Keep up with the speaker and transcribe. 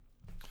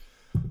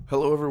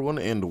Hello, everyone,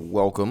 and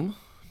welcome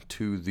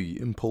to the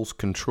Impulse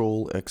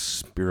Control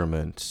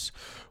Experiments.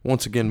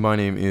 Once again, my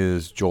name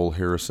is Joel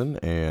Harrison,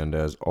 and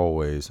as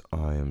always,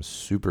 I am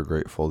super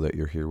grateful that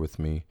you're here with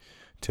me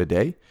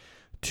today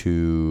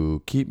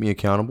to keep me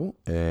accountable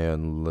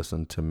and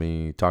listen to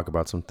me talk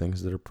about some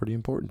things that are pretty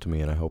important to me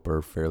and I hope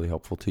are fairly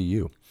helpful to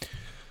you.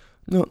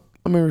 No,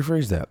 let me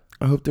rephrase that.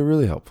 I hope they're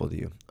really helpful to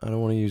you. I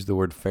don't want to use the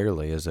word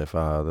fairly as if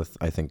I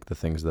think the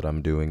things that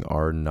I'm doing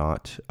are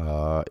not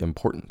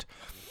important.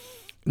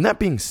 And that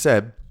being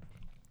said,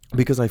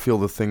 because I feel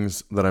the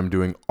things that I'm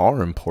doing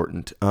are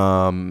important,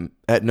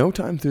 at no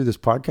time through this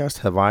podcast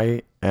have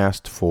I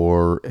asked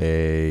for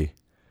a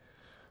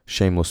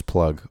shameless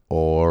plug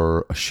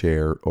or a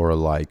share or a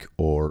like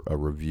or a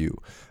review.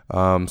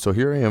 So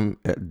here I am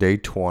at day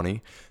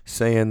 20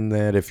 saying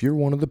that if you're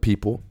one of the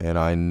people, and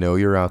I know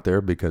you're out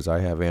there because I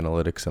have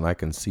analytics and I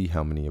can see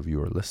how many of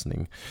you are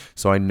listening.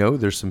 So I know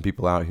there's some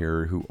people out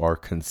here who are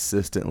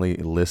consistently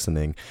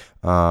listening.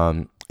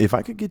 If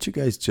I could get you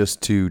guys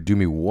just to do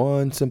me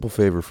one simple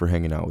favor for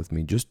hanging out with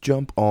me, just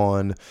jump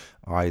on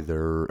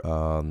either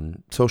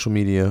social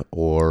media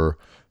or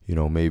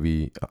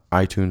maybe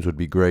iTunes would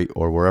be great,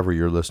 or wherever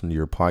you're listening to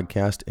your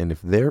podcast. And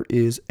if there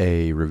is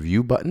a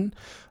review button,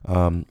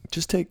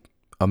 just take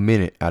a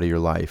minute out of your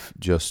life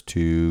just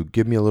to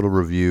give me a little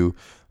review.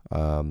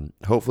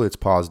 Hopefully it's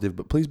positive,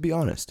 but please be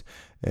honest,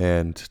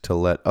 and to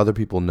let other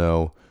people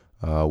know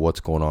what's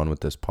going on with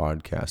this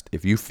podcast.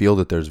 If you feel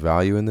that there's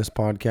value in this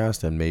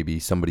podcast and maybe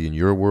somebody in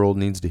your world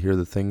needs to hear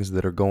the things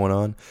that are going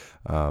on,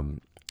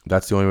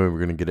 that's the only way we're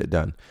going to get it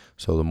done.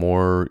 So the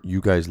more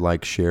you guys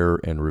like, share,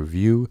 and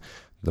review,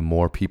 the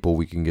more people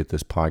we can get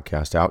this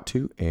podcast out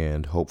to,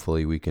 and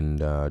hopefully we can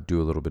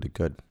do a little bit of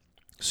good.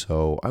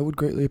 So I would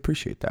greatly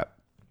appreciate that.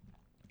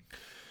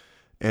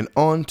 And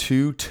on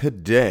to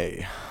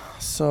today.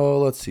 So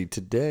let's see.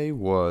 Today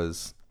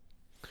was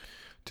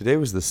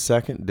the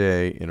second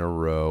day in a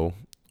row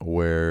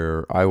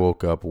where I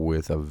woke up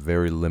with a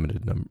very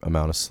limited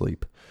amount of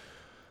sleep.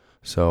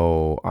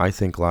 So I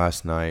think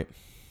the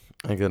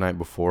night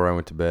before I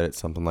went to bed at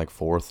something like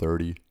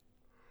 4:30.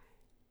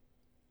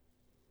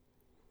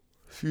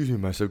 Excuse me,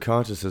 my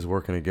subconscious is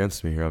working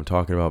against me here. I'm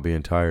talking about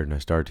being tired and I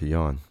start to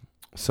yawn.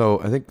 So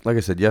I think, like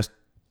I said,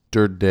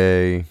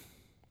 yesterday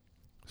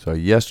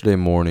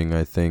morning,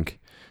 I think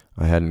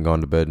I hadn't gone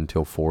to bed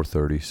until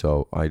 4:30.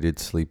 So I did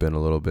sleep in a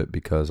little bit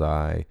because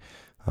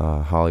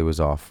Holly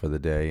was off for the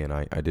day and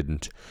I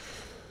didn't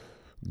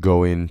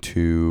go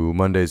into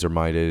Mondays are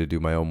my day to do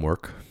my own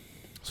work.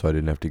 So I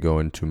didn't have to go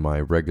into my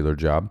regular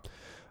job.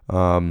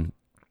 And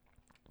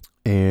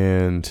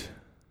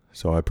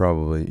so I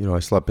probably, I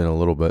slept in a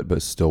little bit,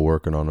 but still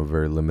working on a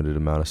very limited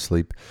amount of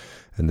sleep.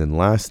 And then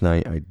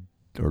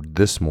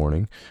this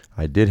morning,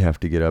 I did have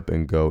to get up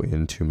and go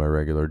into my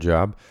regular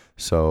job.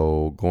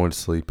 So going to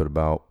sleep at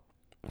about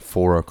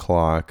 4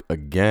 o'clock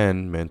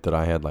again meant that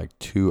I had like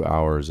 2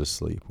 hours of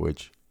sleep,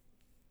 which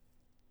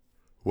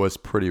was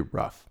pretty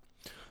rough.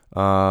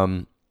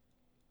 And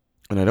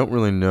I don't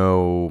really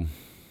know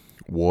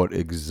what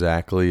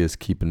exactly is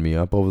keeping me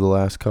up over the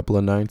last couple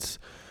of nights.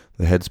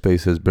 The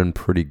headspace has been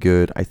pretty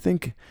good. I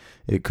think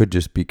it could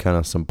just be kind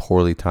of some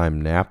poorly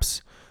timed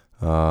naps,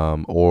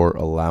 or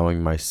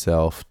allowing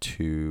myself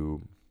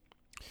to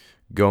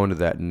go into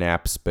that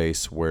nap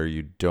space where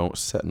you don't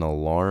set an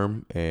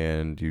alarm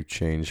and you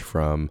change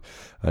from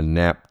a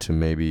nap to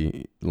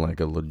maybe like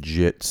a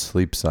legit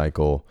sleep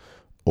cycle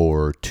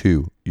or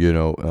two.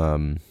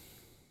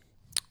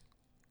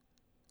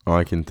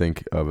 I can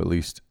think of at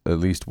least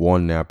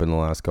one nap in the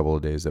last couple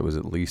of days that was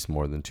at least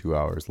more than 2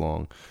 hours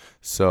long.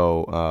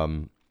 So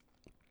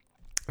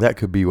that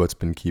could be what's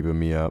been keeping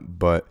me up.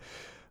 But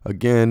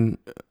again,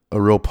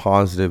 a real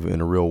positive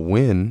and a real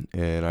win.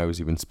 And I was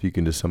even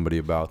speaking to somebody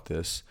about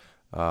this.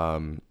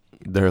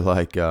 They're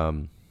like,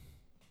 I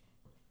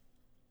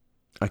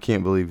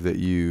can't believe that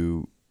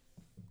you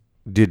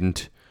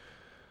didn't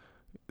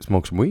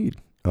smoke some weed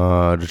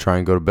to try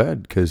and go to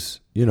bed, because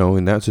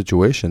in that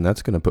situation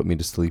that's going to put me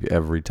to sleep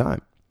every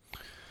time.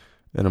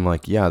 And I'm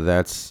like, yeah,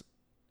 that's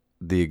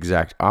the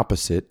exact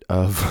opposite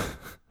of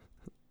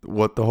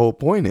what the whole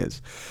point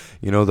is.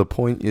 The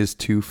point is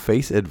to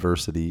face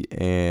adversity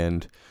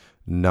and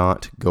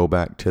not go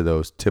back to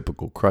those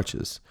typical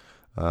crutches.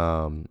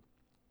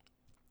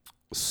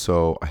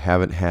 So I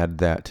haven't had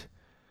that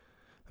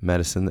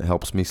medicine that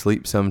helps me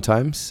sleep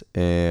sometimes,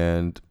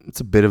 and it's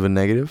a bit of a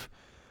negative,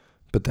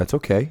 but that's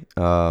okay.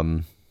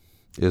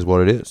 Is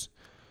what it is.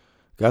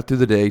 Got through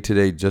the day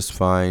today just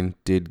fine.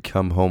 Did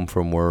come home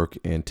from work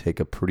and take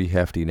a pretty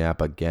hefty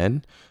nap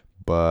again,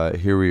 but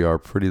here we are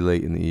pretty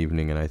late in the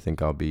evening, and I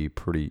think I'll be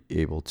pretty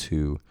able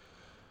to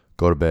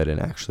go to bed and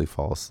actually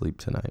fall asleep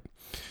tonight.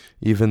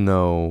 Even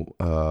though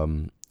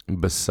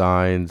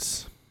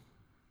besides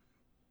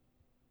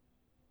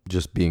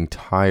just being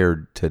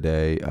tired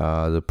today,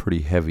 the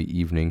pretty heavy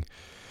evening,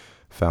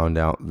 found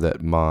out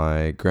that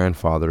my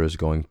grandfather is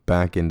going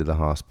back into the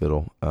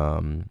hospital.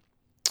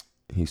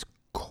 He's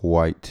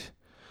quite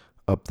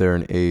up there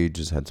in age,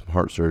 has had some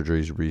heart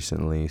surgeries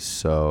recently,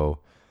 so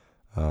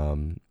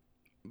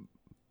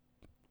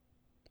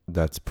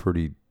that's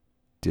pretty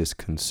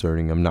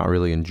disconcerting. I'm not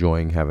really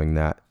enjoying having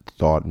that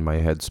thought in my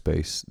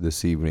headspace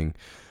this evening.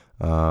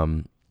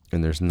 And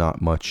there's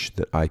not much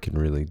that I can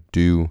really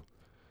do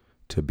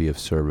to be of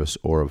service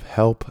or of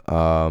help.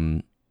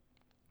 Well,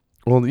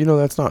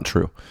 that's not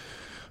true.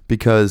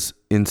 Because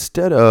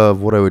instead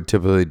of what I would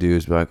typically do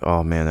is be like,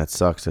 oh man, that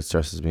sucks, that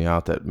stresses me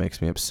out, that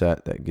makes me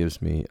upset, that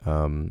gives me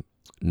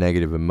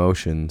negative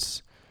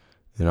emotions,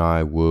 then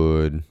I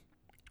would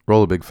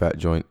roll a big fat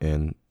joint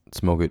and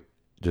smoke it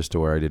just to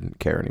where I didn't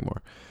care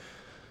anymore.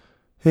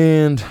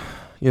 And,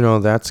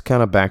 that's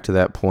kind of back to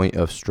that point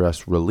of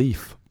stress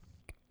relief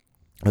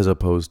as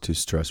opposed to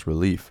stress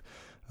relief.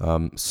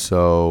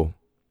 So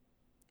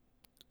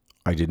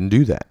I didn't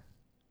do that.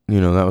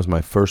 That was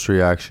my first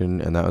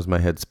reaction, and that was my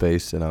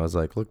headspace. And I was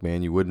like, look,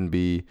 man, you wouldn't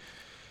be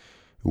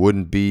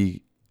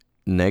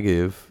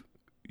negative.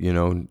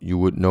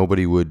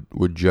 Nobody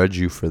would judge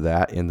you for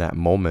that in that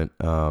moment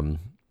of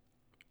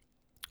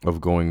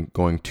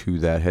going to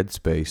that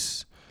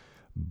headspace.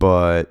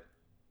 But,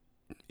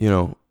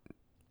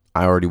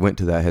 I already went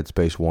to that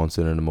headspace once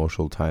in an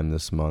emotional time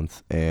this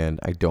month, and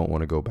I don't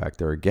want to go back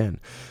there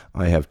again.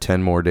 I have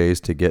 10 more days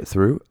to get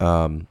through,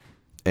 and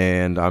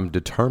I'm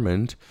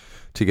determined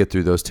to get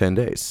through those 10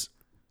 days.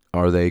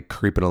 Are they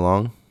creeping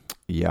along?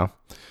 Yeah.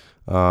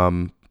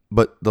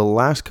 But the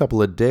last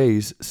couple of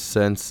days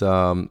since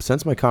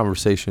my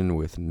conversation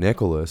with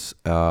Nicholas,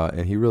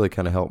 and he really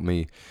kind of helped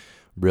me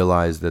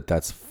realize that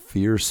that's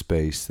fear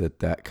space,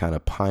 that kind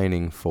of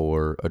pining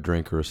for a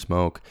drink or a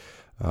smoke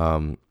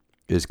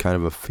is kind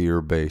of a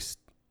fear-based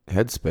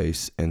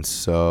headspace. And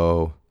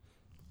so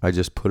I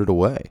just put it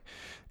away.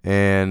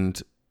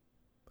 And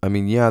I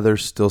mean, yeah,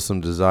 there's still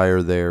some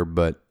desire there,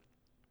 but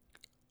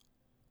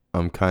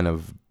I'm kind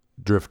of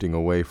drifting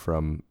away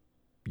from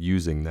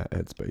using that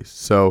headspace.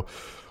 So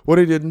what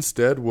I did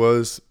instead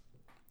was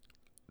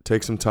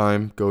take some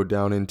time, go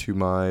down into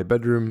my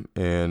bedroom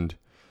and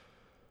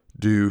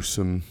do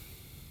some,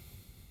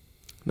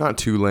 not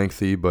too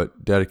lengthy,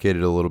 but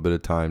dedicated a little bit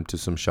of time to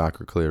some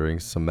chakra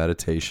clearings, some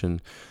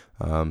meditation.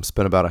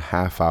 Spent about a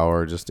half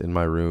hour just in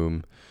my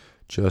room,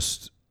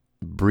 just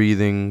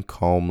breathing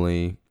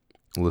calmly,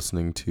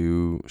 listening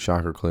to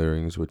chakra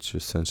clearings, which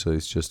essentially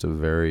is just a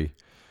very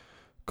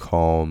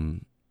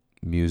calm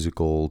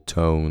musical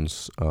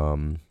tones,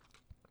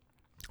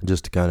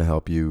 just to kind of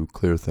help you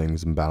clear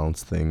things and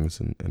balance things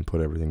and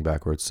put everything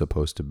back where it's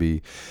supposed to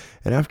be.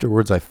 And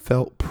afterwards, I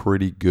felt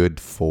pretty good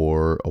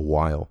for a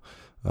while.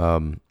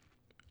 Kind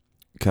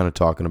of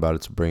talking about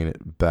it, so bringing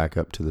it back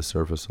up to the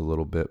surface a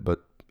little bit,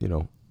 but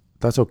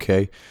that's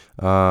okay.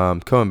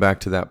 Coming back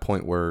to that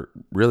point where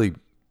really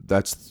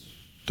that's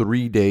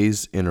 3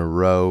 days in a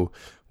row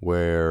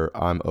where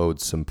I'm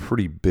owed some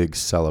pretty big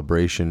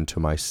celebration to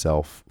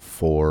myself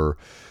for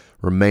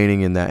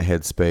remaining in that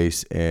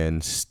headspace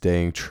and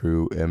staying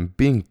true and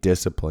being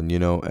disciplined.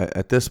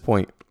 At this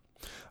point,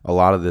 a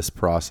lot of this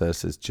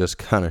process is just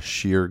kind of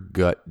sheer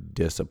gut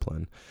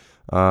discipline.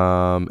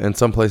 In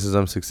some places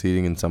I'm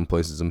succeeding, in some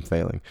places I'm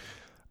failing.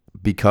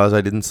 Because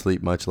I didn't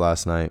sleep much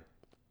last night,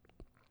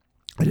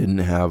 I didn't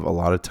have a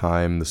lot of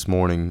time this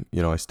morning.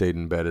 I stayed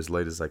in bed as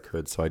late as I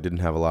could, so I didn't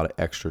have a lot of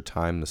extra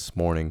time this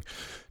morning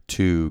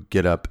to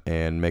get up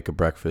and make a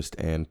breakfast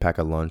and pack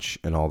a lunch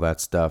and all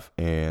that stuff.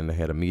 And I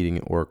had a meeting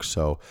at work,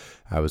 so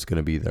I was going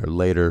to be there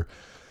later.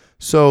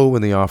 So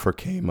when the offer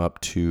came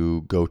up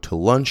to go to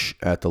lunch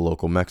at the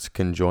local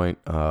Mexican joint,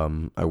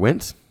 I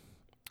went,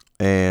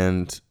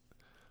 and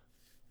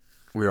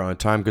we were on a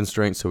time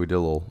constraint, so we did a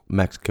little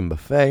Mexican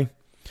buffet.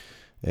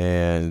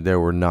 And there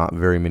were not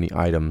very many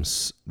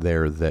items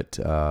there that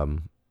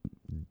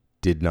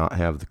did not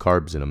have the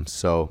carbs in them.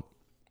 So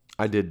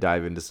I did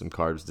dive into some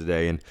carbs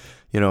today. And,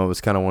 it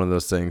was kind of one of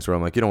those things where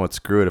I'm like,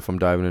 screw it. If I'm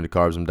diving into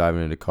carbs, I'm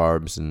diving into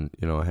carbs. And,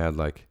 I had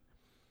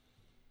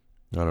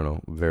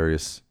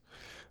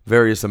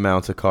various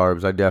amounts of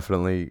carbs. I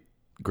definitely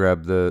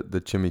grabbed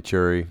the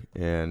chimichurri,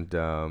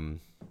 and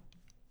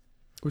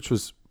which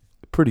was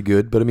pretty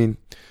good. But,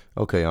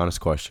 okay,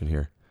 honest question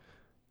here.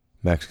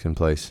 Mexican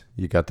place,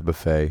 you got the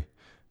buffet.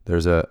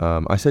 There's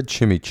I said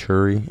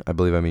chimichurri. I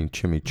believe I mean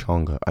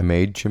chimichanga. I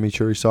made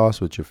chimichurri sauce,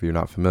 which if you're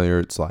not familiar,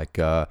 it's like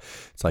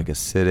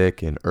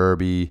acidic and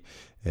herby,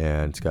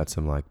 and it's got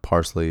some like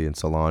parsley and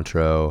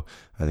cilantro,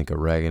 I think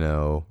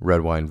oregano,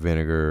 red wine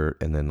vinegar,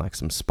 and then like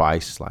some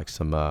spice, like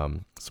some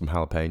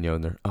jalapeno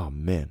in there. Oh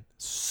man,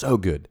 so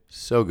good.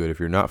 So good. If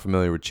you're not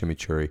familiar with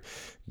chimichurri,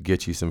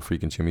 get you some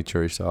freaking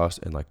chimichurri sauce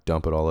and like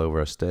dump it all over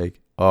a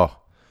steak.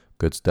 Oh,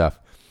 good stuff.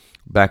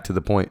 Back to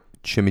the point.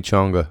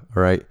 Chimichanga,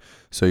 all right?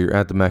 So you're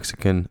at the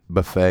Mexican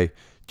buffet,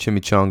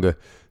 chimichanga,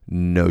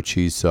 no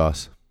cheese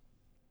sauce.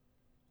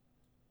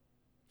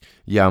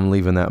 Yeah, I'm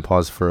leaving that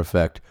pause for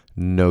effect.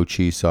 No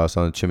cheese sauce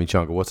on the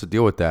chimichanga. What's the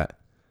deal with that?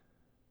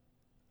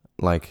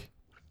 Like,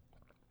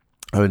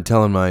 I've been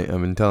telling my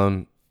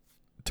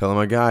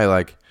guy,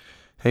 like,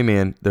 hey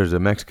man, there's a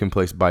Mexican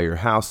place by your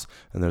house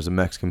and there's a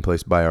Mexican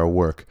place by our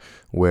work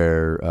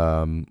where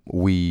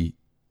we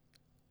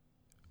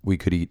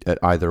could eat at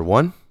either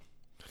one.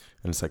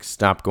 And it's like,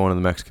 stop going to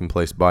the Mexican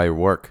place by your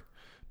work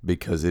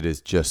because it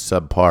is just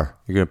subpar.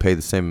 You're going to pay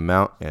the same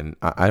amount, and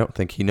I don't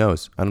think he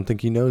knows. I don't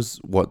think he knows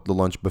what the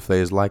lunch buffet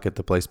is like at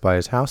the place by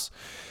his house,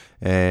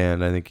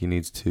 and I think he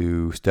needs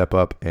to step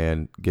up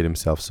and get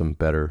himself some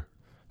better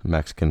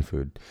Mexican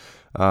food.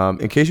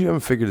 In case you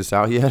haven't figured this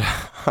out yet,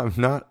 I'm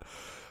not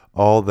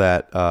all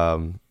that,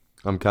 I'm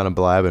kind of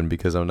blabbing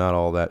because I'm not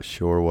all that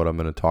sure what I'm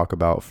going to talk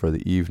about for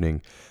the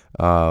evening,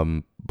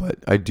 but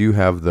I do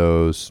have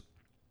those.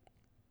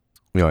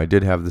 I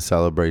did have the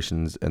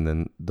celebrations and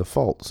then the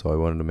fault, so I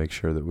wanted to make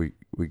sure that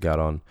we got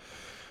on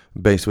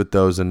base with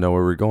those and know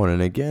where we're going.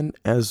 And again,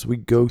 as we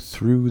go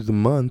through the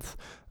month,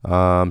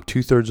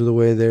 2/3 of the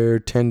way there,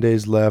 10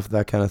 days left,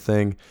 that kind of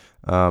thing.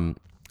 I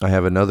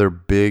have another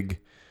big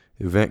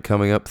event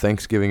coming up.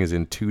 Thanksgiving is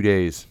in 2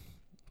 days.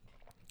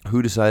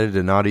 Who decided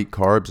to not eat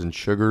carbs and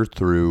sugar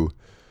through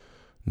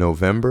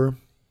November?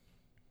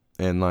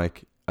 And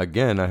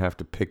again, I have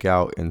to pick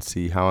out and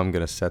see how I'm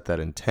going to set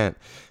that intent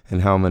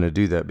and how I'm going to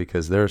do that,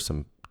 because there are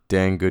some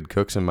dang good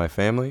cooks in my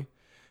family.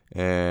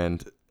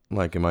 And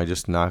am I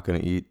just not going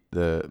to eat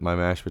my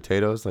mashed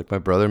potatoes? My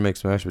brother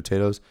makes mashed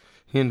potatoes.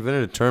 He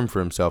invented a term for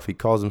himself. He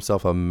calls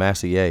himself a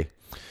massier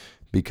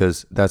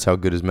because that's how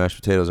good his mashed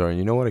potatoes are. And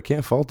you know what? I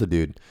can't fault the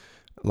dude.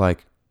 I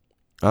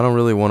don't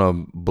really want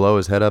to blow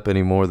his head up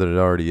any more than it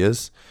already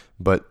is,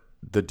 but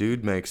the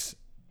dude makes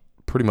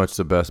pretty much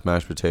the best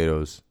mashed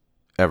potatoes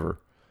ever.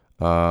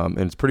 And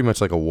it's pretty much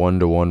like a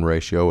 1-to-1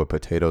 ratio of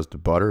potatoes to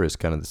butter is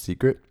kind of the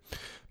secret.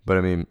 But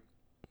I mean,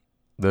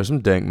 there's some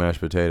dank mashed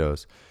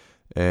potatoes.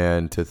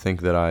 And to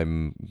think that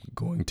I'm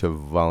going to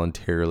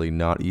voluntarily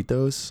not eat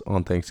those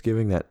on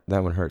Thanksgiving, that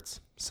one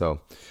hurts.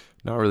 So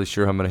not really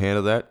sure how I'm going to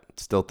handle that.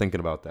 Still thinking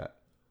about that.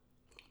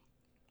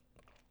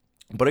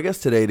 But I guess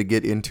today, to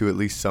get into at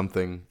least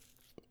something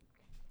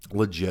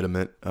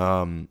legitimate,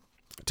 to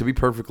be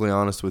perfectly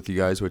honest with you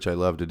guys, which I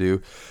love to do,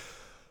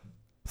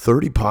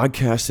 30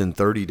 podcasts in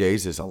 30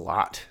 days is a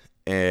lot,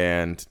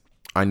 and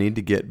I need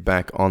to get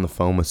back on the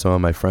phone with some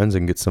of my friends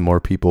and get some more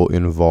people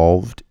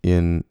involved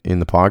in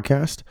the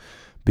podcast,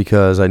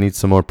 because I need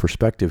some more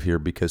perspective here,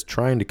 because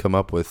trying to come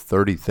up with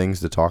 30 things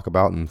to talk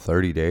about in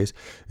 30 days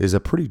is a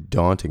pretty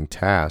daunting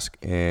task.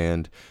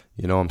 And,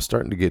 I'm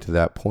starting to get to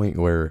that point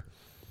where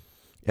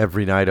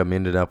every night I'm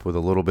ended up with a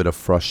little bit of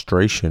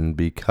frustration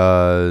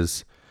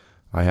because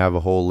I have a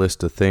whole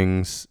list of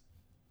things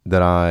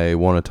that I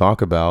want to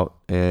talk about,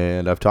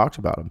 and I've talked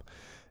about them.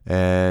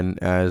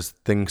 And as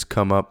things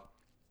come up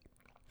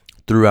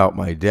throughout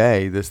my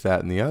day, this,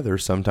 that, and the other,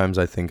 sometimes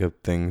I think of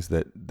things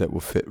that will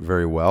fit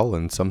very well,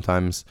 and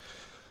sometimes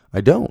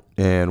I don't.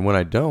 And when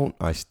I don't,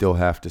 I still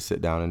have to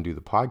sit down and do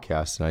the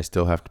podcast, and I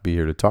still have to be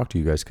here to talk to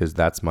you guys because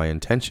that's my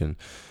intention.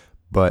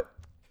 But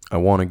I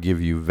want to give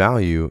you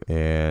value,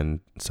 and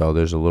so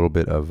there's a little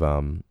bit of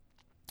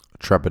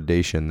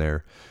trepidation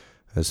there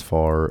as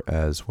far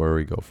as where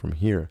we go from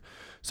here.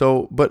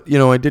 So, but,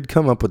 I did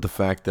come up with the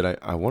fact that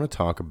I want to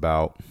talk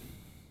about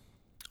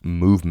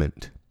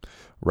movement,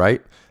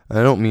 right? And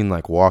I don't mean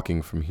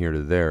walking from here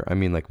to there. I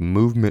mean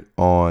movement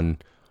on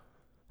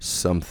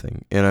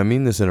something. And I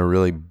mean this in a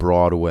really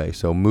broad way.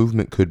 So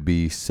movement could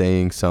be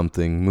saying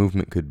something.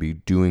 Movement could be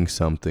doing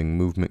something.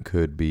 Movement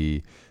could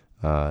be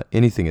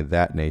anything of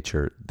that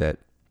nature that,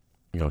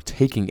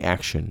 taking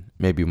action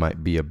maybe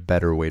might be a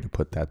better way to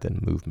put that than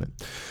movement.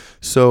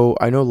 So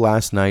I know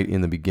last night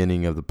in the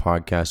beginning of the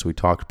podcast, we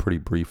talked pretty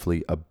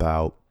briefly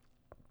about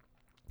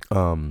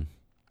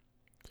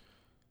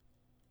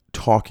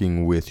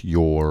talking with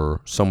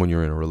someone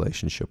you're in a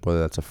relationship, whether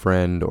that's a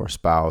friend or a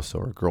spouse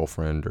or a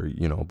girlfriend or,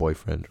 a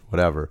boyfriend or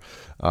whatever.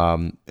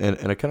 And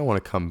I kind of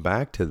want to come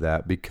back to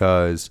that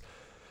because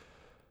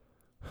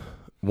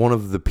one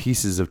of the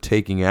pieces of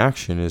taking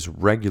action is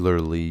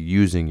regularly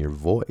using your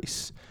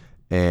voice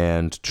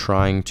and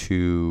trying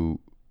to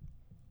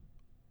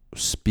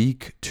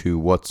speak to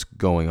what's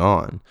going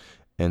on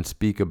and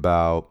speak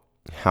about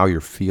how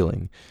you're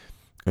feeling.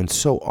 And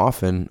so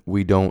often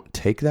we don't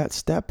take that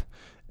step,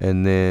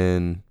 and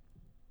then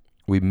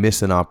we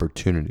miss an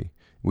opportunity.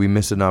 We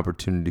miss an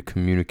opportunity to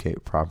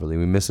communicate properly.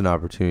 We miss an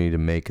opportunity to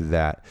make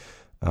that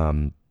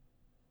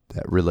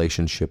that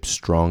relationship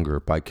stronger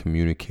by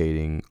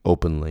communicating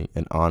openly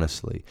and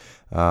honestly.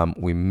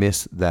 We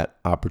miss that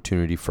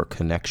opportunity for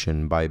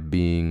connection by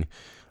being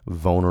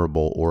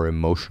vulnerable or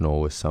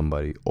emotional with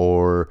somebody.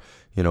 Or,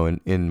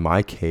 in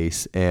my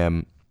case,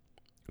 to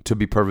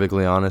be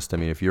perfectly honest, I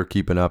mean, if you're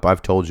keeping up,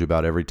 I've told you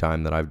about every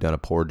time that I've done a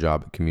poor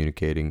job at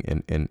communicating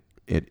and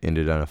it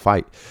ended in a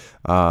fight.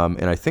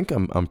 And I think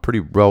I'm pretty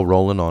well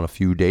rolling on a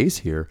few days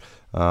here.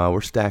 We're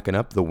stacking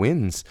up the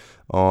wins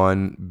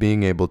on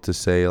being able to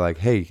say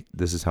hey,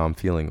 this is how I'm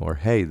feeling, or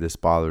hey, this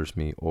bothers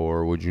me,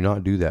 or would you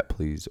not do that,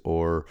 please?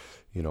 Or,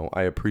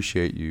 I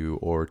appreciate you,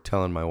 or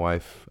telling my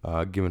wife,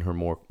 giving her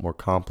more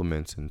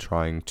compliments and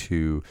trying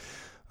to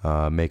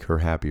make her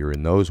happier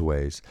in those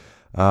ways.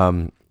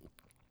 And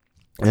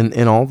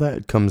all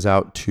that comes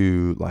out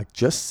to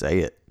just say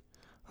it.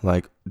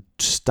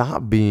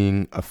 Stop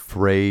being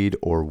afraid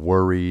or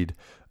worried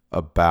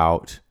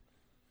about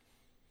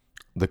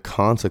the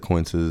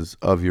consequences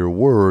of your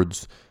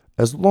words,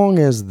 as long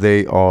as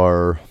they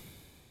are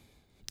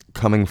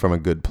coming from a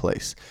good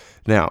place.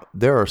 Now,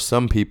 there are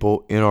some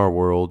people in our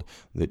world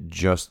that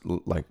just,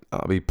 like,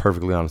 I'll be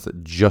perfectly honest,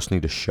 that just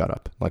need to shut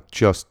up. Like,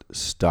 just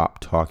stop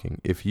talking.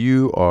 If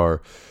you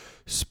are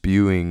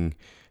spewing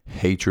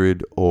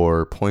hatred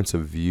or points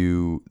of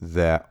view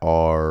that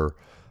are,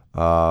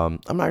 I'm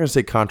not going to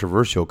say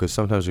controversial, because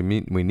sometimes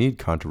we need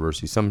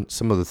controversy. Some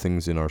of the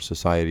things in our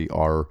society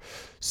are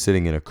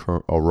sitting in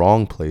a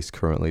wrong place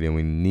currently, and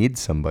we need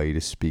somebody to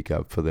speak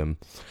up for them.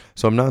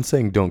 So I'm not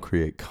saying don't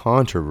create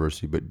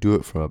controversy, but do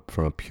it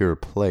from a pure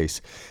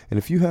place. And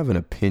if you have an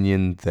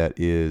opinion that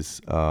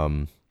is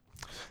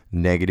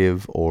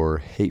negative or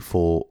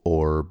hateful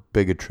or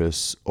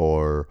bigotous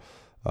or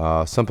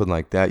something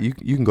like that, you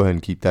can go ahead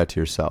and keep that to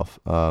yourself.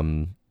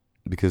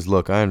 Because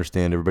look, I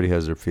understand everybody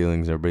has their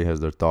feelings, everybody has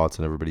their thoughts,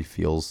 and everybody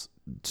feels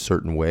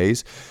certain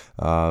ways.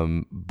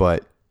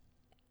 But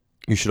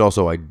you should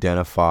also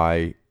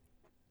identify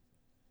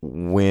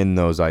when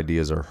those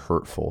ideas are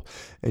hurtful.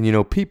 And,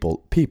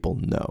 people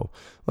know.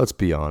 Let's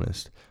be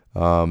honest.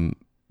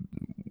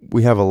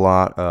 We have a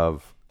lot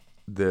of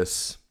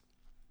this.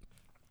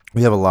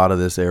 We have a lot of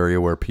this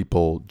area where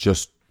people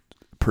just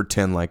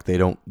pretend like they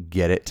don't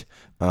get it.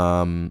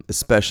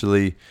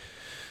 Especially,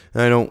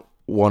 and I don't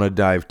want to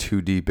dive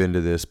too deep into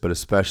this, but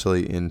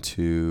especially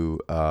into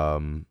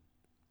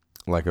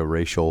like a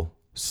racial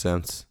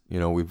sense.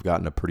 We've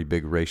gotten a pretty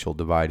big racial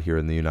divide here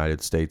in the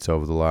United States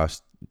over the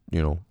last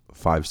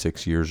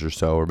 5-6 years or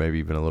so, or maybe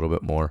even a little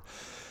bit more.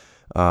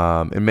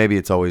 And maybe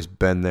it's always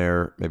been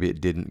there. Maybe it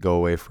didn't go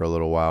away for a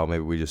little while.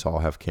 Maybe we just all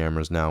have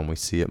cameras now and we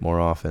see it more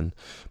often.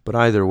 But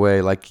either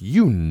way, like,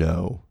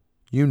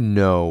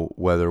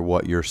 whether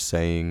what you're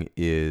saying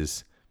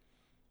is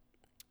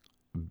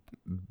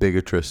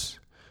bigotous,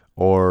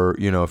 or,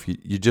 if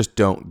you just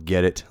don't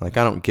get it. Like,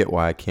 I don't get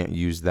why I can't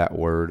use that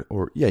word.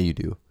 Or, yeah, you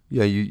do.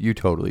 Yeah, you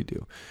totally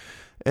do.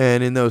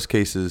 And in those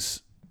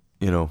cases,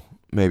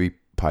 maybe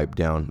pipe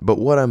down. But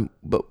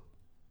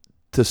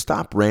to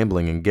stop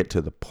rambling and get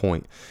to the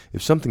point,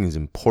 if something is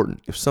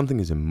important, if something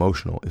is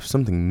emotional, if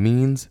something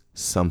means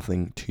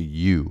something to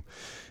you,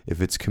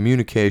 if it's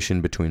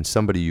communication between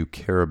somebody you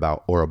care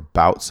about or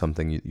about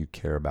something you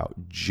care about,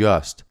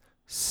 just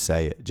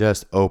say it.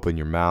 Just open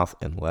your mouth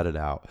and let it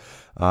out.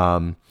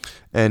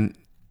 And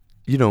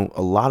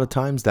a lot of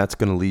times that's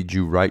going to lead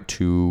you right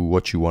to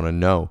what you want to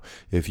know.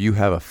 If you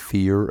have a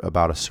fear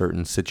about a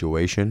certain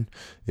situation,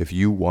 if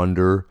you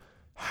wonder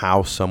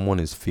how someone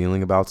is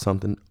feeling about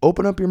something,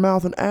 open up your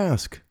mouth and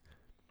ask.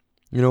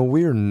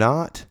 We are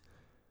not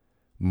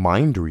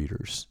mind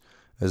readers.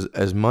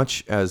 As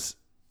much as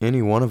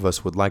any one of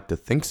us would like to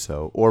think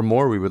so, or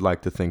more, we would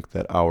like to think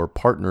that our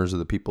partners or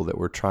the people that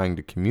we're trying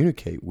to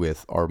communicate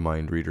with are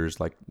mind readers.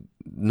 Like,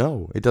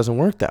 no, it doesn't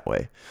work that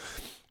way.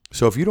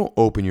 So if you don't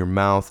open your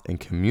mouth and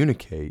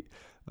communicate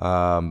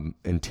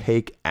and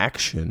take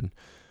action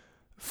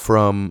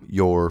from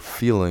your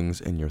feelings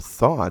and your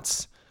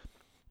thoughts,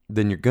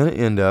 then you're going to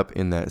end up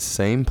in that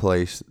same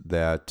place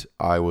that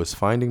I was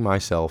finding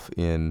myself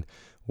in,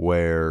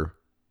 where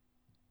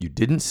you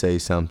didn't say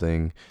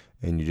something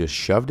and you just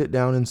shoved it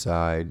down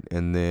inside,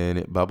 and then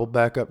it bubbled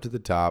back up to the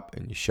top,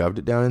 and you shoved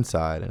it down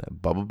inside, and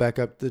it bubbled back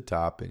up to the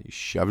top, and you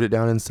shoved it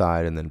down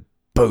inside, and then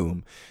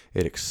boom,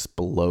 it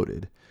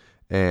exploded.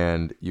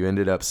 And you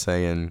ended up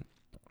saying,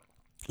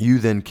 you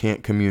then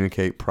can't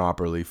communicate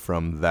properly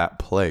from that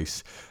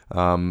place.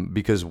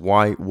 Because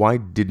why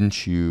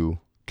didn't you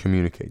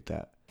communicate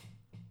that?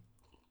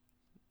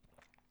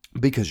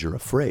 Because you're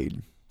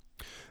afraid.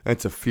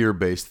 That's a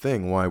fear-based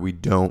thing. Why we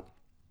don't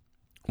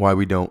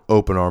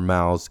open our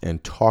mouths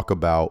and talk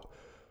about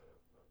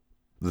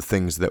the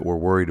things that we're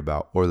worried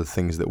about, or the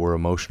things that we're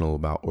emotional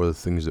about, or the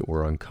things that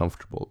we're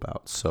uncomfortable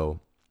about. So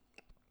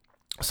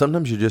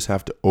sometimes you just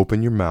have to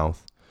open your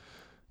mouth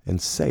and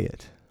say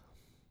it.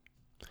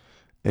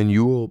 And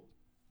you will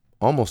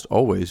almost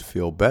always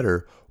feel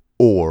better,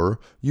 or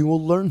you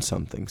will learn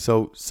something.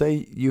 So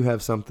say you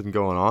have something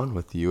going on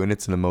with you and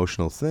it's an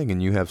emotional thing,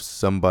 and you have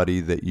somebody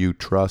that you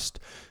trust,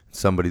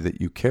 somebody that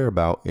you care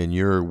about, and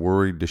you're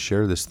worried to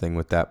share this thing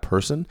with that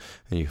person,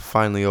 and you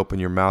finally open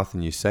your mouth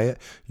and you say it,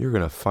 you're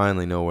going to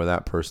finally know where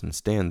that person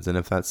stands. And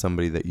if that's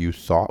somebody that you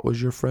thought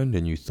was your friend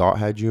and you thought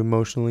had you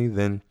emotionally,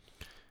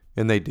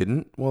 and they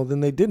didn't, well, then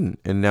they didn't.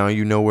 And now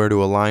you know where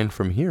to align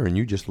from here, and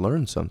you just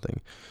learned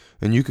something.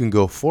 And you can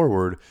go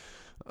forward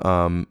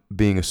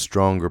being a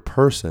stronger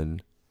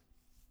person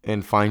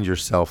and find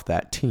yourself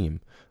that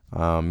team.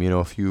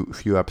 A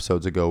few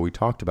episodes ago, we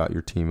talked about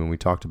your team, and we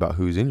talked about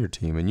who's in your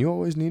team, and you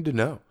always need to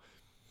know.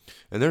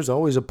 And there's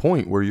always a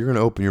point where you're going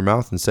to open your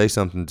mouth and say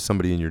something to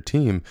somebody in your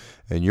team,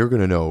 and you're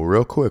going to know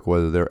real quick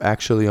whether they're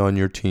actually on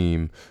your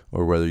team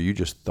or whether you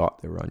just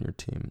thought they were on your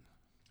team.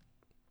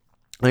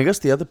 And I guess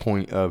the other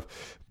point of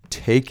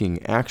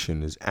taking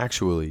action is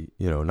actually,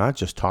 not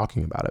just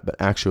talking about it, but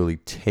actually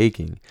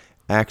taking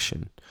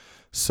action.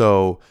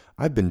 So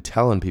I've been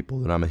telling people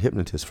that I'm a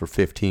hypnotist for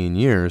 15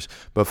 years,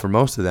 but for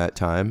most of that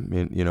time,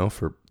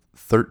 for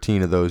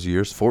 13 of those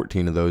years,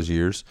 14 of those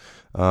years,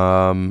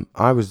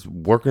 I was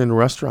working in a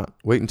restaurant,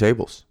 waiting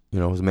tables.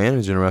 I was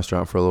managing a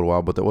restaurant for a little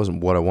while, but that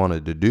wasn't what I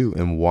wanted to do.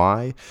 And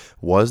why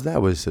was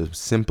that? Was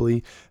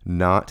simply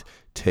not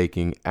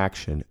taking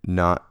action,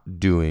 not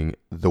doing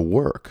the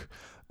work.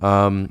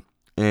 And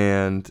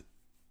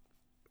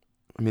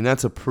I mean,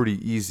 that's a pretty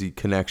easy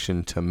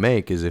connection to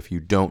make, is if you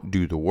don't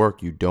do the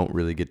work, you don't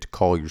really get to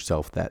call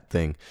yourself that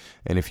thing.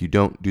 And if you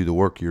don't do the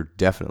work, you're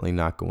definitely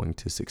not going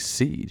to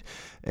succeed.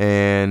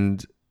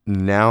 And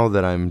now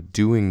that I'm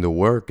doing the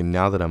work, and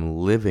now that I'm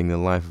living the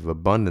life of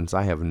abundance,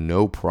 I have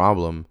no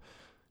problem,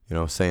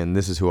 saying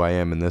this is who I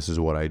am and this is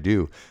what I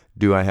do.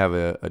 Do I have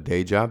a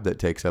day job that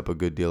takes up a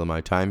good deal of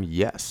my time?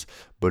 Yes.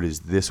 But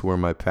is this where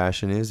my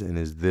passion is? And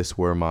is this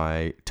where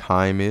my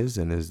time is?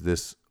 And is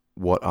this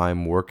what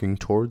I'm working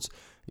towards?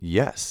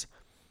 Yes.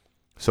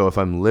 So if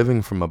I'm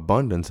living from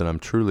abundance and I'm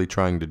truly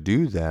trying to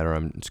do that, or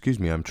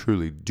I'm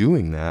truly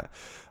doing that,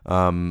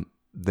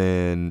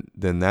 then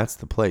that's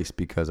the place,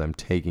 because I'm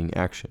taking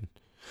action.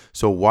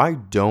 So why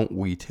don't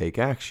we take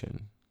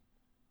action?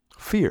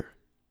 Fear.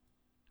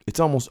 It's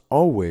almost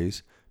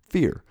always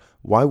fear.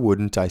 Why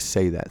wouldn't I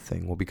say that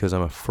thing? Well, because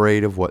I'm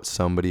afraid of what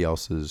somebody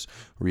else's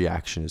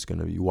reaction is going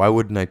to be. Why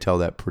wouldn't I tell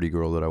that pretty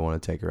girl that I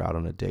want to take her out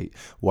on a date?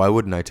 Why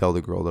wouldn't I tell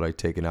the girl that I've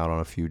taken out on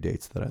a few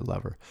dates that I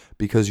love her?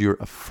 Because you're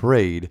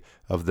afraid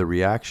of the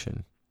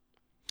reaction.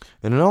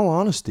 And in all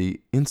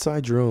honesty,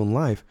 inside your own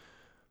life,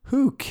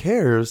 who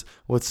cares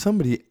what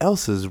somebody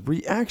else's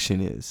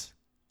reaction is?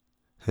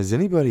 Has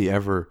anybody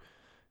ever,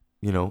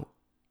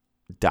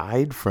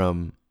 died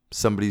from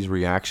somebody's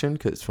reaction,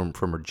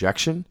 from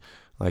rejection?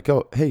 Like,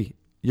 oh, hey,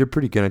 you're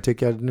pretty. Can I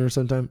take you out to dinner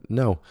sometime?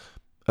 No.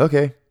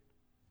 Okay.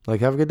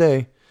 Like, have a good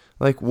day.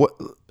 Like, what?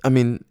 I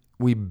mean,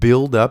 we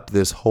build up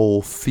this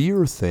whole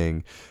fear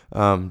thing.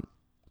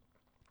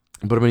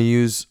 But I'm going to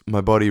use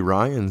my buddy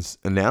Ryan's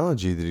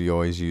analogy that he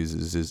always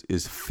uses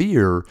is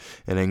fear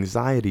and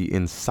anxiety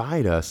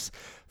inside us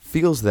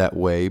feels that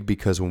way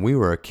because when we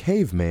were a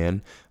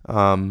caveman,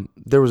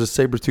 there was a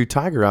saber-toothed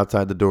tiger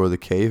outside the door of the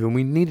cave, and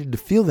we needed to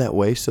feel that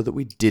way so that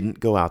we didn't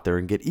go out there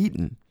and get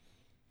eaten.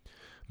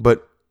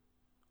 But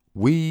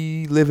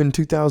we live in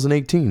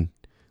 2018.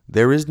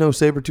 There is no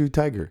saber-toothed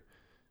tiger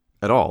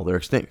at all. They're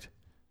extinct.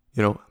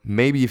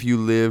 Maybe if you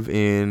live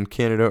in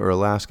Canada or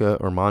Alaska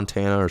or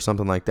Montana or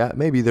something like that,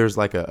 maybe there's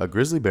like a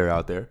grizzly bear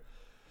out there.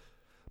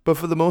 But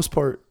for the most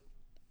part,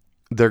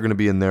 they're going to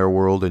be in their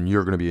world and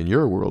you're going to be in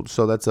your world.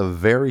 So that's a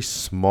very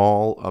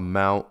small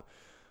amount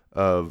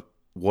of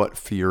what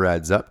fear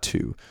adds up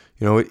to.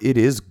 It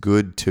is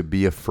good to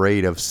be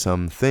afraid of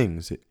some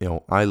things.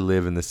 I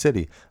live in the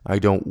city. I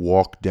don't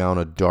walk down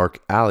a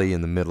dark alley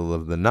in the middle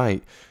of the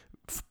night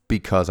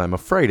because I'm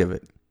afraid of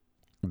it.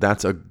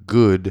 That's a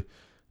good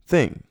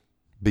thing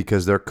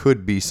because there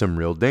could be some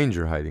real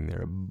danger hiding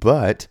there.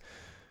 But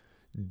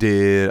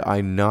did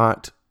I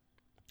not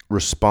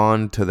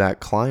respond to that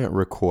client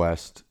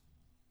request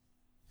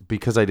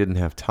because I didn't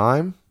have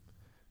time?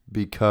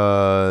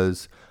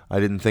 Because I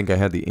didn't think I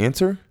had the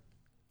answer?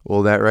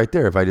 Well, that right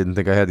there, if I didn't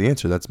think I had the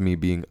answer, that's me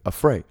being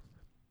afraid.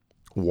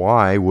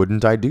 Why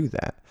wouldn't I do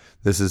that?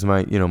 This is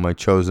my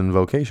chosen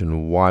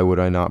vocation. Why would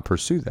I not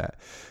pursue that?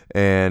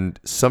 And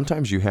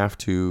sometimes you have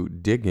to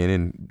dig in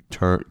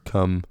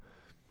and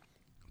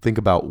think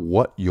about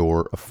what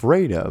you're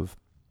afraid of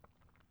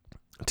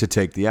to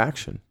take the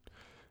action.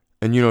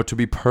 And, to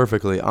be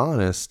perfectly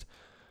honest,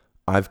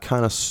 I've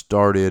kind of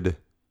started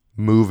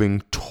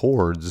moving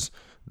towards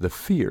the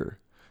fear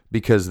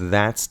because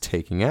that's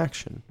taking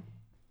action.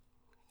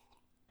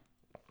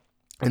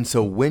 And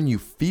so when you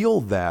feel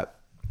that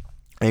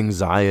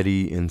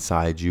anxiety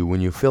inside you,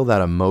 when you feel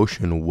that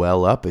emotion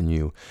well up in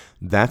you,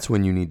 that's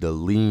when you need to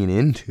lean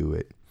into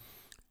it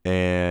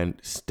and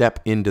step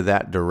into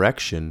that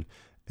direction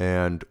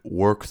and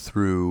work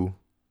through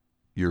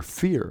your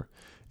fear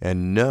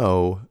and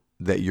know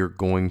that you're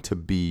going to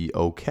be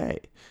okay.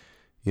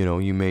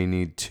 You may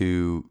need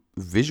to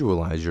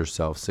visualize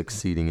yourself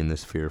succeeding in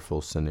this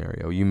fearful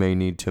scenario. You may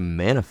need to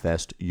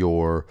manifest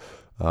your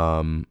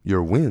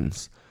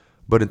wins.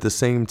 But at the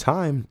same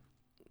time,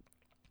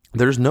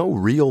 there's no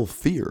real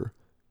fear.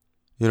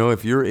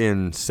 If you're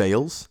in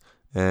sales,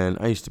 and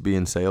I used to be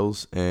in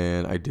sales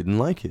and I didn't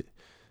like it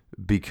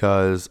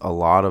because a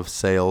lot of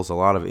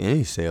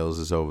any sales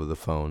is over the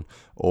phone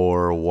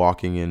or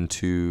walking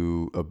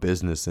into a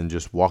business and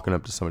just walking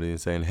up to somebody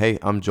and saying, hey,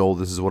 I'm Joel.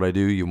 This is what I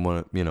do.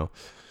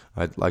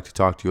 I'd like to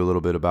talk to you a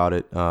little bit about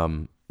it.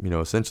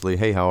 Essentially,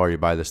 hey, how are you?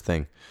 Buy this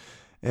thing.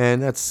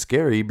 And that's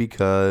scary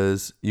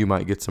because you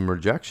might get some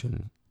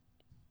rejection.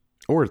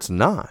 Or it's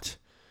not.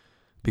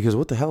 Because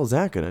what the hell is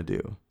that going to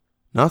do?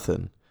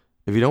 Nothing.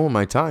 If you don't want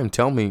my time,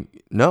 tell me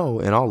no,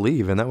 and I'll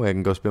leave. And that way I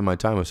can go spend my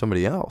time with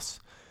somebody else.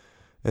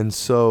 And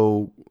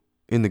so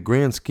in the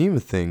grand scheme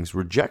of things,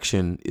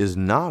 rejection is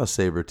not a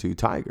saber-toothed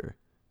tiger.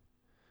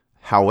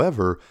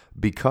 However,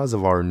 because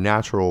of our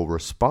natural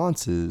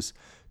responses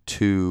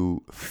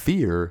to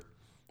fear,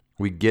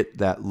 we get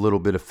that little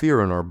bit of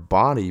fear and our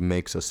body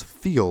makes us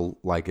feel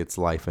like it's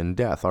life and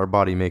death. Our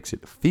body makes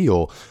it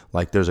feel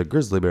like there's a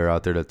grizzly bear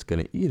out there that's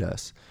going to eat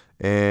us.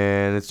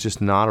 And it's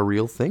just not a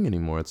real thing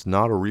anymore. It's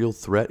not a real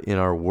threat in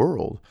our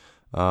world.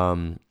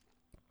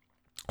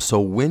 So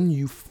when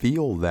you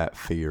feel that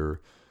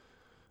fear,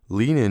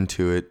 lean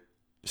into it,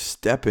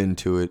 step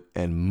into it,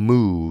 and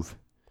move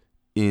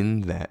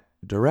in that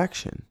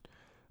direction.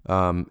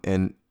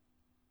 And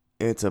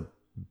it's a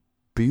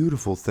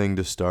beautiful thing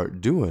to start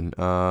doing.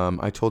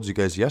 I told you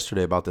guys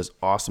yesterday about this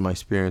awesome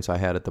experience I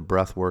had at the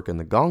breath work and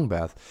the gong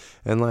bath.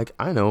 And like,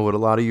 I know what a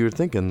lot of you are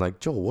thinking, like,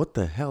 Joel, what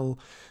the hell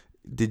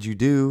did you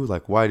do?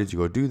 Like, why did you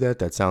go do that?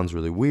 That sounds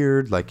really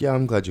weird. Like, yeah,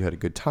 I'm glad you had a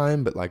good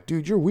time, but like,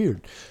 dude, you're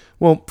weird.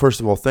 Well, first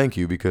of all, thank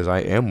you, because I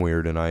am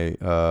weird, and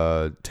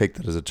I take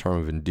that as a term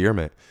of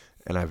endearment.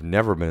 And I've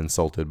never been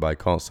insulted by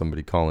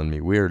somebody calling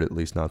me weird, at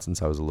least not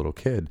since I was a little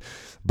kid.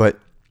 But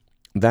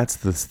that's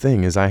the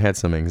thing, is I had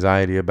some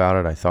anxiety about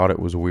it. I thought it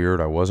was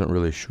weird. I wasn't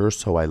really sure,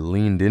 so I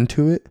leaned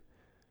into it.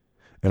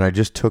 And I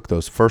just took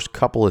those first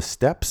couple of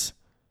steps.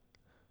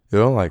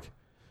 Like,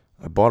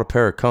 I bought a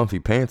pair of comfy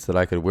pants that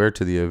I could wear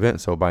to the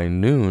event. So by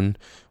noon,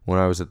 when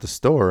I was at the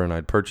store and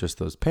I'd purchased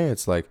those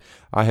pants, like,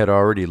 I had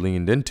already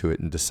leaned into it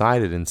and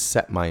decided and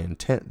set my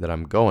intent that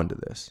I'm going to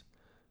this.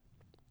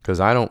 Because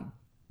I don't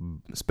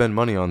spend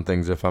money on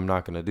things if I'm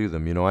not going to do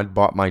them. I'd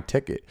bought my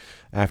ticket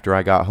after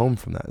I got home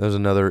from that. There's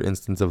another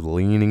instance of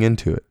leaning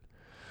into it.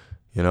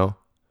 I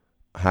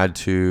had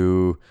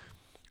to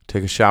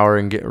take a shower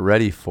and get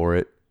ready for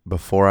it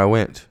before I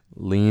went,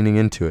 leaning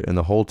into it. And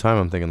the whole time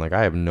I'm thinking, like,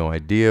 I have no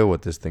idea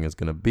what this thing is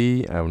going to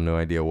be. I have no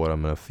idea what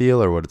I'm going to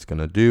feel or what it's going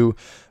to do,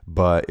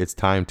 but it's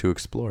time to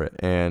explore it.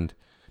 And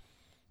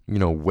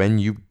when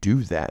you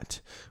do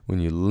that, when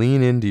you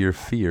lean into your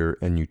fear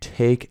and you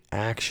take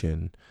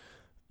action,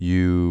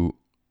 you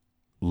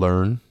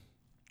learn,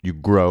 you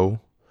grow,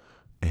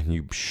 and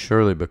you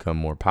surely become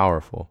more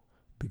powerful,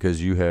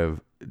 because you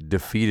have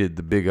defeated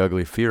the big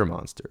ugly fear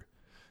monster.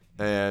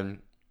 And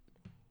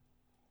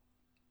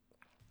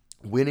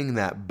winning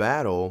that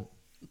battle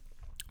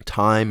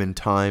time and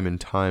time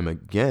and time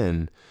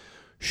again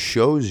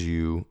shows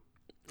you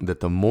that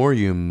the more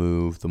you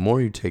move, the more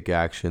you take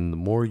action, the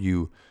more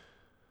you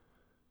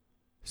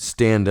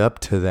stand up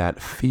to that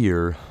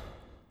fear,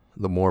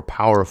 the more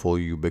powerful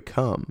you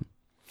become.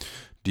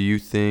 Do you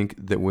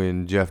think that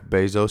when Jeff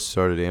Bezos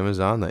started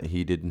Amazon that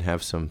he didn't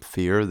have some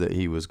fear that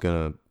he was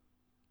going to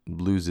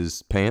lose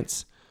his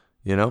pants?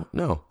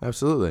 No,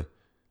 absolutely.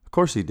 Of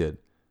course he did.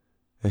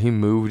 And he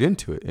moved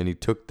into it and he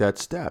took that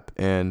step.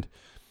 And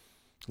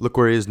look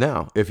where he is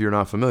now. If you're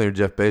not familiar,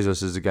 Jeff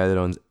Bezos is the guy that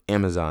owns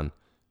Amazon.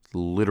 It's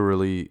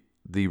literally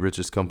the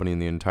richest company in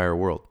the entire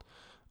world.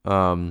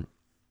 So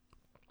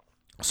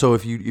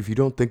if you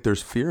don't think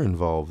there's fear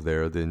involved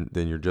there, then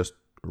you're just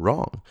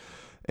wrong.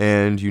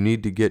 And you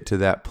need to get to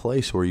that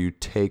place where you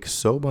take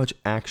so much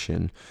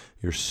action,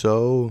 you're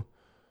so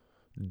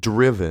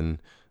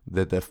driven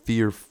that the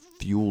fear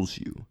fuels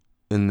you,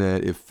 and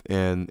that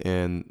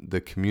and the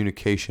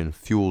communication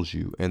fuels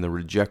you, and the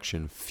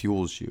rejection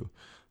fuels you,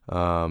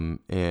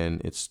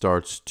 and it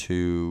starts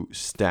to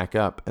stack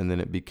up, and then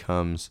it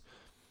becomes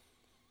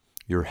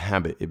your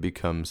habit. It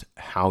becomes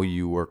how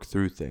you work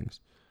through things.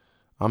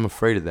 I'm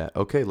afraid of that.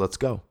 Okay, let's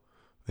go,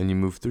 and you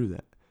move through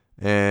that.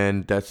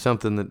 And that's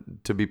something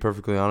that, to be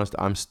perfectly honest,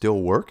 I'm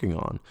still working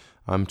on.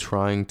 I'm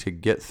trying to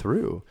get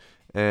through.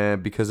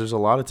 And because there's a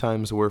lot of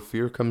times where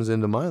fear comes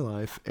into my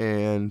life,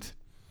 and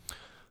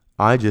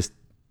I just,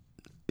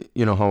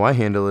 how I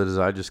handle it is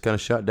I just kind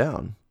of shut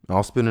down.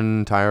 I'll spend an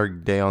entire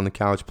day on the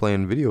couch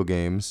playing video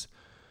games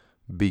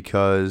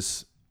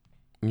because,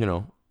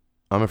 I'm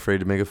afraid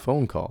to make a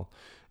phone call.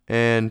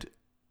 And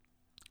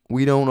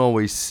we don't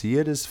always see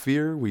it as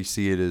fear. We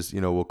see it as,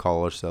 we'll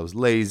call ourselves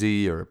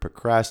lazy or a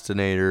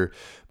procrastinator.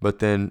 But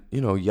then,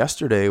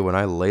 yesterday when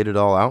I laid it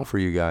all out for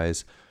you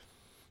guys,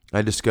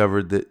 I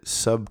discovered that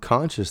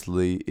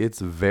subconsciously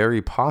it's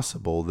very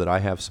possible that I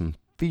have some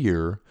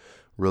fear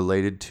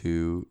related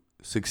to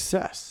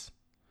success.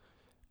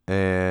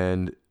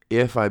 And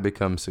if I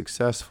become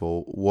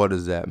successful, what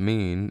does that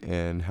mean?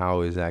 And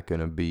how is that going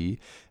to be?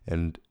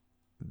 And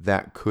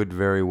that could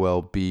very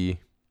well be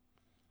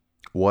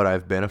what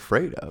I've been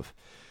afraid of.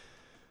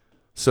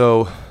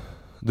 So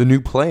the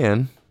new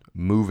plan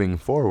moving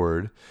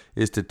forward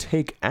is to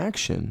take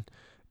action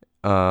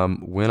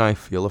when I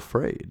feel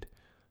afraid.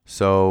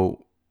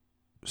 So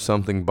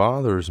something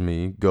bothers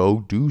me,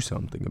 go do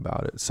something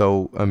about it.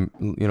 So I'm,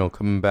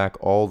 coming back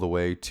all the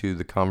way to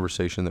the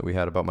conversation that we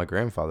had about my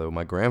grandfather.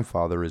 My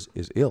grandfather is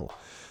ill,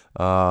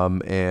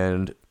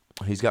 and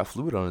he's got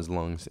fluid on his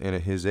lungs. And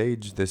at his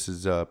age, this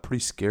is a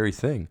pretty scary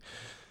thing.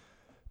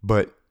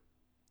 But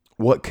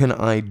what can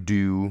I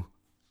do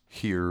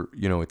here?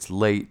 It's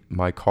late.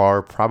 My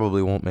car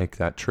probably won't make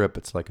that trip.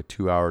 It's like a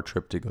 2-hour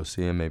trip to go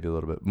see him, maybe a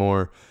little bit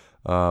more.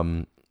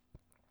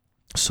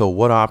 So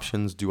what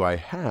options do I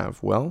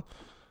have? Well,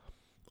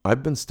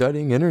 I've been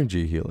studying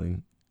energy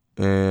healing,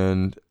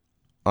 and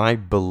I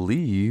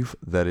believe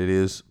that it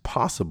is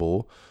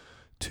possible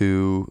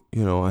to,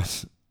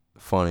 it's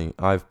funny.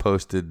 I've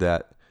posted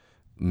that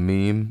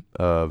meme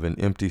of an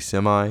empty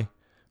semi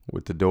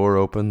with the door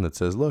open that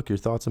says, "Look, your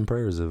thoughts and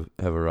prayers have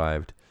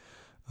arrived."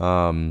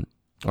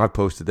 I've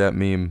posted that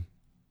meme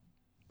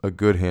a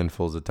good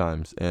handfuls of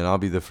times, and I'll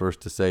be the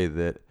first to say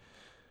that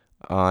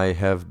I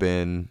have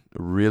been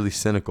really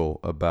cynical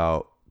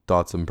about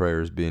thoughts and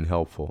prayers being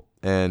helpful.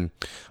 And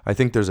I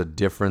think there's a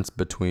difference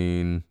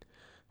between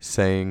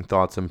saying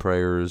thoughts and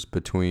prayers,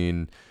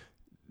 between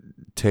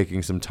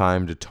taking some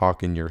time to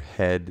talk in your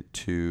head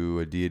to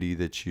a deity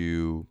that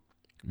you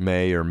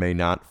may or may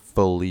not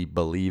fully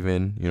believe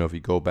in. If you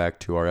go back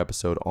to our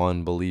episode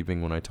on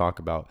believing, when I talk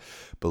about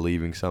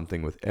believing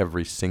something with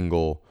every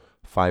single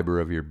fiber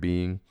of your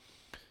being,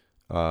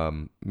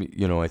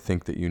 I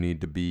think that you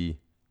need to be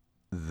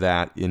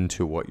that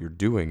into what you're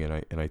doing.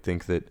 And I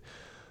think that,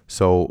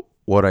 so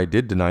what I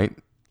did tonight,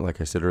 like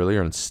I said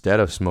earlier, instead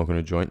of smoking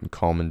a joint and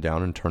calming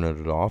down and turning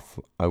it off,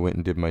 I went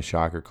and did my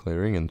chakra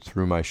clearing. And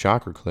through my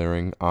chakra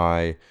clearing,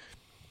 I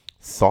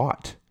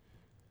thought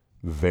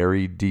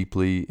very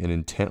deeply and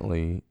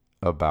intently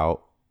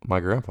about my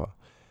grandpa.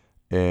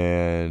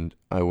 And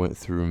I went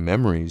through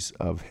memories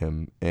of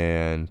him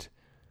and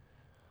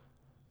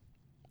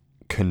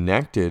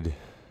connected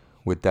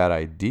with that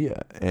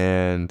idea.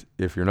 And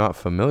if you're not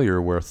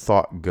familiar, where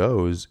thought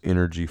goes,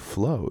 energy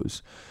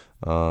flows.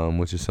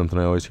 Which is something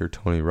I always hear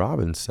Tony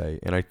Robbins say.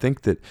 And I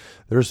think that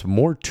there's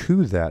more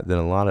to that than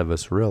a lot of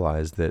us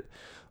realize, that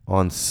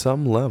on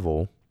some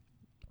level,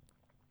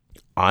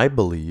 I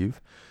believe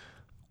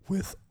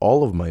with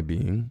all of my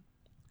being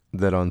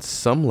that on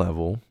some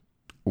level,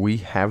 we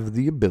have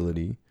the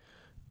ability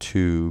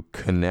to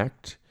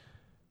connect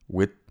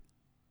with,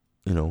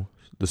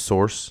 the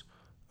source.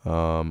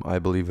 I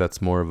believe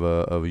that's more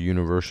of a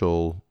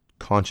universal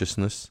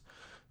consciousness.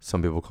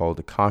 Some people call it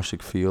the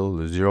Akashic field,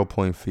 the 0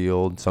 point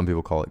field. Some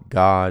people call it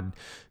God.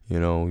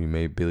 You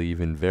may believe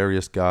in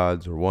various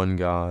gods or one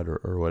God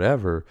or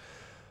whatever.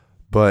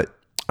 But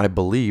I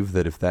believe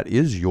that if that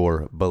is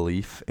your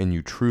belief and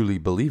you truly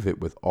believe it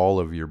with all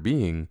of your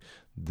being,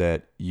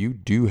 that you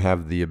do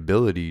have the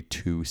ability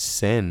to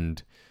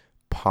send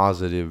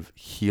positive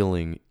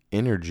healing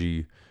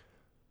energy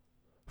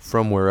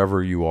from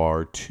wherever you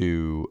are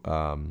to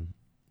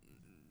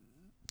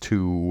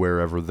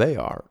wherever they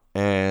are.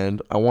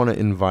 And I want to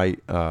invite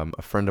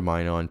a friend of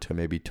mine on to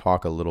maybe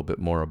talk a little bit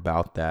more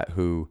about that,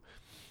 who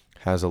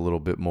has a little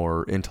bit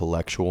more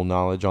intellectual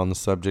knowledge on the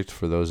subject,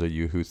 for those of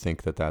you who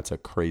think that that's a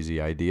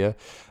crazy idea.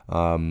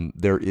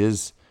 There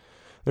is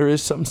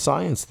some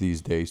science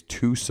these days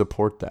to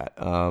support that.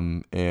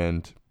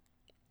 And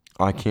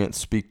I can't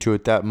speak to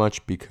it that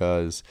much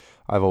because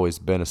I've always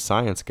been a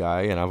science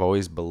guy, and I've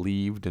always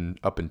believed, and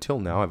up until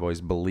now, I've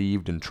always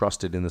believed and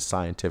trusted in the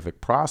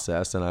scientific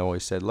process. And I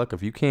always said, look,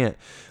 if you can't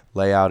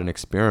lay out an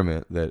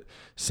experiment that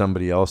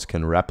somebody else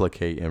can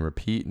replicate and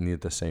repeat and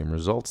get the same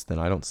results, then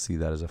I don't see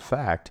that as a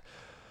fact.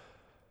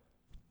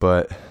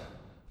 But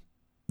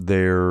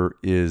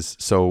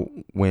so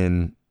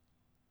when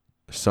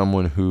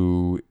someone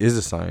who is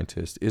a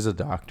scientist, is a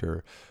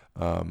doctor,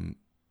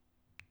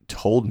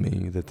 told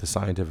me that the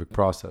scientific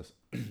process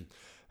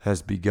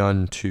has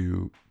begun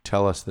to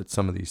tell us that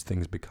some of these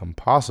things become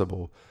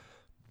possible,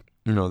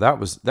 that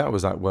was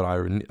what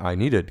I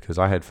needed, because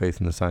I had faith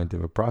in the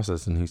scientific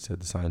process. And he said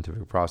the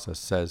scientific process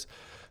says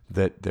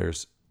that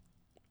there's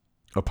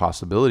a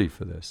possibility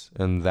for this.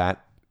 And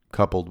that,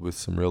 coupled with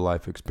some real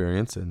life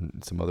experience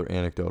and some other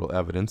anecdotal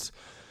evidence,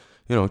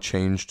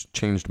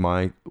 changed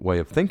my way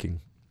of thinking.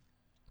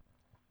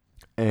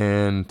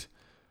 And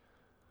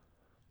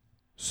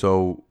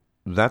so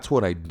that's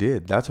what I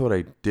did. That's what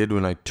I did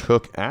when I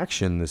took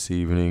action this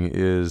evening.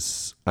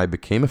 Is I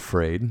became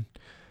afraid.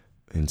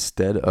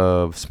 Instead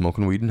of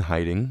smoking weed and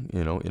hiding,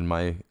 in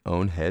my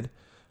own head,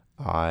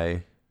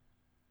 I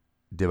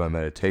did my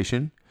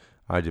meditation,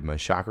 I did my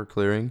chakra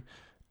clearing,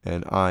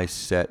 and I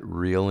set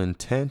real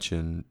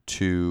intention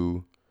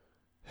to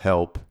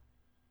help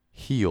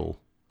heal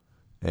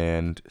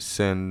and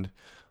send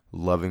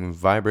loving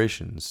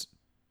vibrations,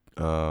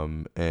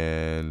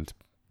 and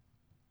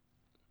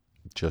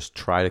just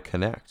try to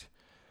connect.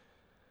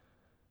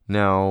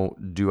 Now,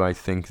 do I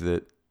think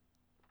that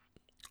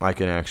I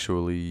can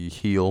actually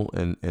heal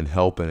and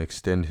help and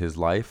extend his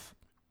life?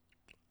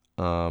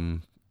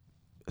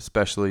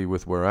 Especially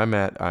with where I'm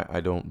at, I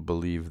don't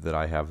believe that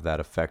I have that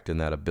effect and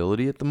that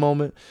ability at the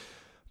moment.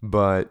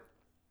 But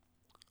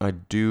I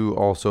do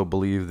also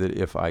believe that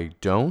if I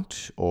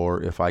don't,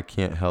 or if I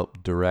can't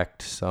help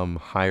direct some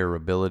higher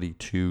ability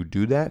to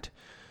do that,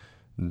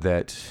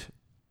 that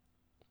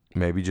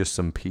maybe just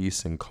some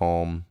peace and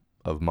calm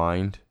of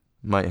mind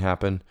might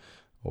happen,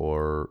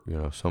 or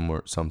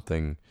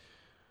something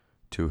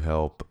to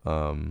help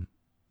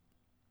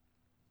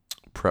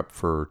prep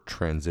for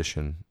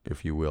transition,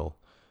 if you will.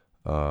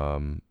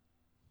 And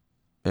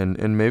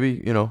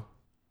maybe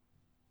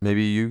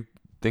you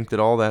think that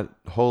all that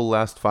whole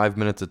last 5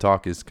 minutes of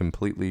talk is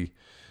completely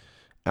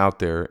out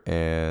there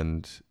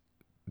and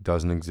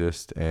doesn't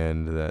exist,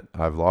 and that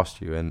I've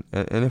lost you. And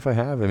if I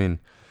have, I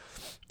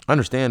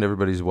understand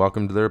everybody's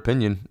welcome to their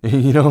opinion,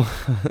 and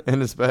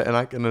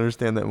I can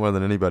understand that more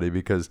than anybody,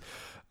 because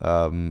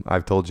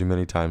I've told you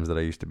many times that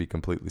I used to be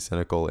completely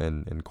cynical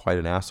and quite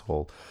an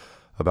asshole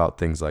about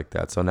things like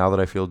that. So now that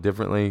I feel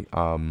differently,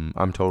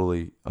 I'm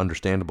totally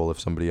understandable if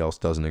somebody else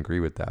doesn't agree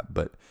with that.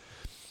 But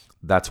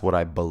That's what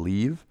I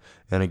believe.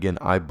 And again,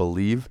 I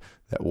believe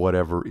that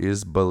whatever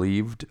is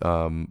believed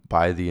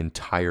by the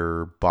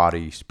entire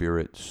body,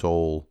 spirit,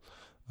 soul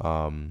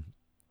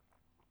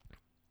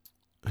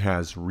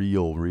has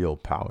real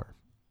power.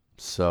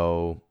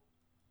 So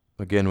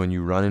again, when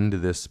you run into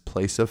this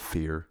place of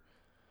fear,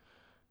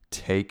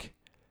 take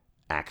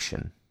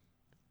action.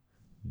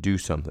 Do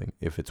something.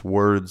 If it's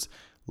words,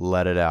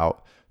 let it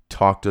out.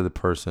 Talk to the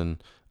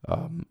person.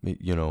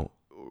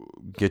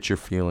 Get your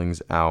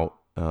feelings out.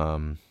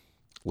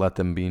 Let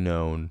them be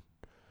known.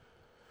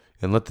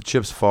 And let the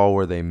chips fall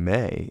where they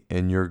may.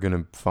 And you're going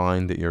to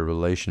find that your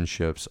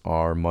relationships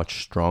are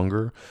much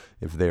stronger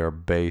if they are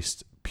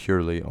based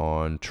purely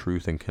on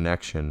truth and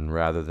connection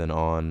rather than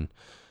on,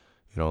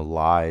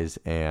 lies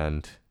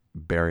and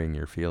burying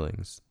your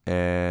feelings.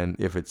 And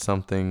if it's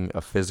something,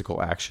 a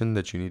physical action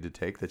that you need to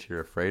take that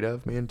you're afraid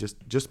of, man,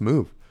 just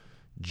move.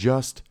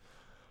 Just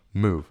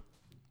move.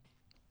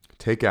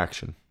 Take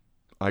action.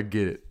 I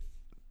get it.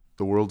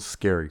 The world's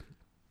scary.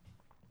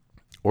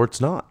 Or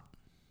it's not.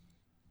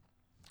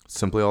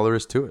 Simply all there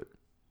is to it.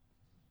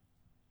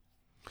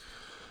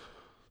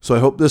 So I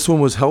hope this one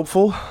was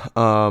helpful.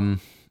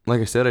 Like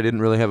I said, I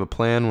didn't really have a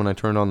plan when I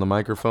turned on the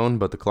microphone,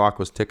 but the clock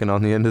was ticking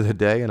on the end of the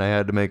day and I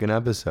had to make an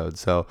episode.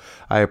 So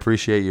I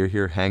appreciate you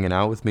here hanging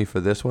out with me for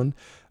this one.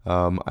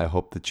 I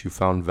hope that you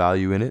found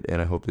value in it,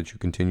 and I hope that you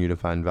continue to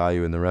find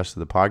value in the rest of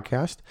the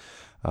podcast.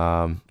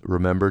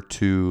 Remember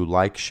to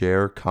like,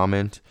 share,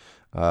 comment,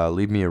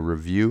 leave me a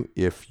review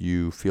if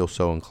you feel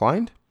so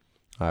inclined.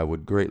 I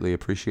would greatly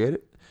appreciate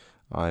it.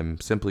 I'm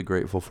simply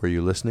grateful for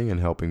you listening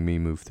and helping me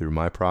move through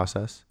my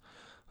process.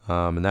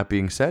 And that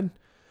being said,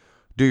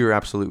 do your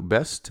absolute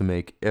best to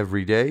make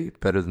every day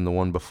better than the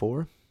one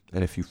before.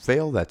 And if you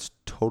fail, that's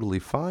totally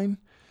fine,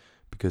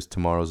 because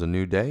tomorrow's a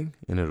new day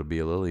and it'll be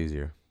a little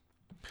easier.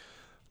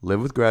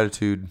 Live with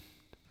gratitude,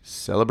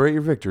 celebrate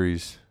your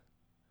victories,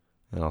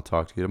 and I'll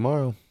talk to you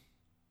tomorrow.